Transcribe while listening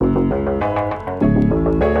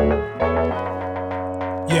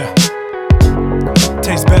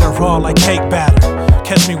raw like cake batter.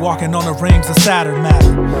 Catch me walking on the rings of Saturn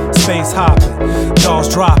matter. Space hopping,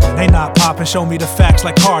 jaws dropping, they not popping. Show me the facts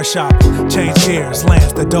like car shopping. Change gears,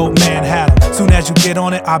 Lance, the dope man had 'em. Soon as you get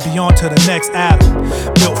on it, I'll be on to the next atom.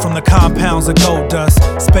 Built from the compounds of gold dust.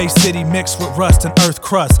 Space city mixed with rust and earth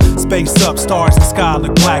crust. Space up, stars and sky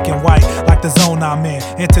look black and white, like the zone I'm in,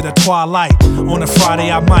 into the twilight. On a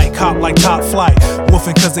Friday I might cop like Top Flight,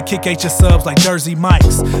 woofing cause the kick ate your subs like Jersey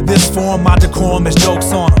Mike's. This form, my decorum is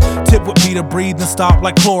jokes on 'em. Tip with me to breathe and stop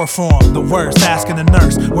like chloroform. The worst, asking the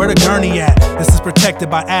nurse, where the gurney at? This is protected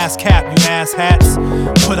by ass cap, you ass hats.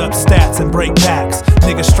 Put up stats and break backs.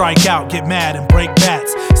 Niggas strike out, get mad and break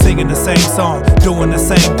bats. Singing the same song, doing the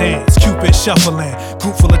same dance. Cupid shuffling,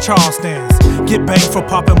 group full of Charlestons. Get banged for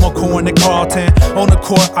popping more corn than Carlton. On the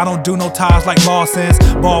court, I don't do no ties like Lawson's.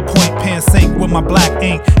 Ballpoint pen sink with my black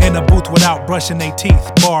ink. In the booth without brushing they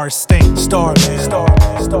teeth. Bars stink. Starman.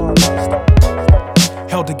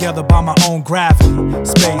 Held together by my own gravity.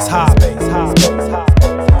 Space hop.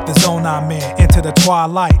 The zone I'm in, into the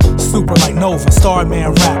twilight. Super like Nova,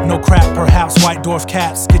 Starman rap. No crap, perhaps white dwarf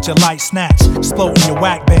cats. Get your light snatched, explode in your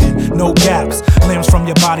whack band. No gaps, limbs from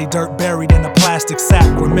your body, dirt buried in a plastic sack.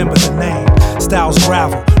 Remember the name, styles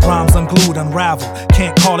gravel. Rhymes unglued, unravel.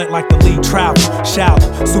 Can't call it like the lead travel.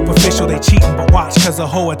 Shallow, superficial, they cheating. But watch, cause a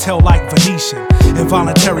hoe tell like Venetian.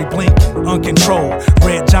 Involuntary blinking, uncontrolled.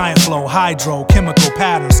 Red giant flow, hydro, chemical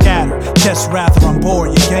pattern, scatter. Test rather, I'm bored,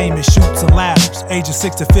 your game is shoots and ladders. Ages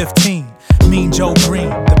 6 to 15, Mean Joe Green,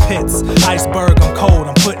 the pits. Iceberg, I'm cold,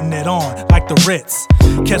 I'm putting it on like the Ritz.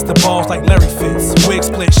 Catch the balls like Larry Fitz. Wig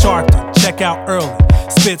split Sharpton, check out early.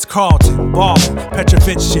 Spitz Carlton, ballin',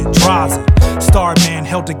 Petrovic shit, Drazen. Starman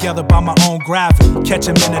held together by my own gravity. Catch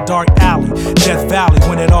him in a dark alley, Death Valley.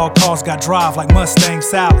 When it all costs, got drive like Mustang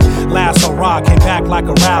Sally. Last hurrah, came back like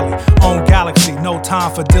a rally. Own galaxy, no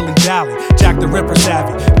time for dilly-dally. Jack the Ripper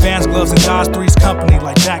savvy, Vans gloves and Dodge 3's company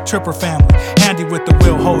like Jack Tripper family. Handy with the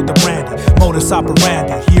wheel, hold the brandy. Modus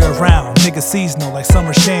operandi, year round, nigga seasonal like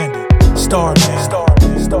summer shandy. Starman.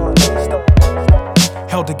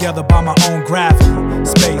 Held together by my own gravity.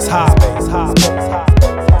 Space hop.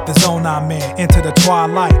 The zone I'm in, into the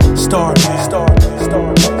twilight. Starman.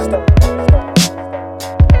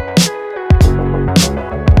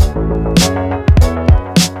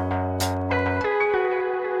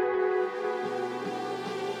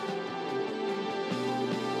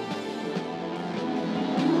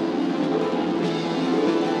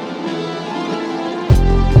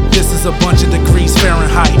 This is a bunch of degrees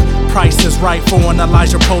Fahrenheit. Price is right for an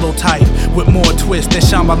Elijah prototype. With more twist than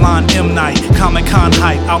Shyamalan M. Night. Comic-Con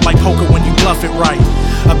hype, out like poker when you bluff it right.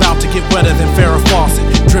 About to get wetter than Farrah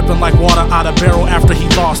Fawcett. Dripping like water out of barrel after he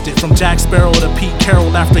lost it. From Jack Sparrow to Pete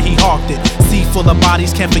Carroll after he hawked it. Sea full of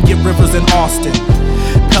bodies, can't forget rivers in Austin.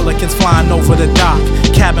 Pelicans flying over the dock.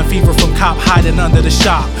 Cabin fever from cop hiding under the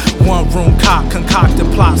shop. One room cop concocting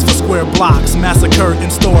plots for square blocks. Massacre in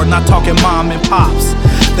store, not talking mom and pops.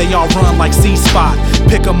 They all run like C-Spot.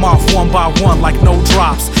 Pick 'em off one by one like no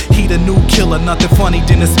drops. He the new killer, nothing funny.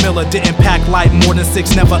 Dennis Miller didn't pack light, more than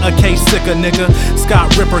 6, never a case sicker, nigga.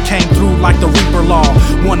 Scott Ripper came through like the Reaper Law.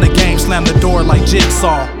 Won the game, slammed the door like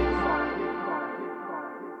Jigsaw.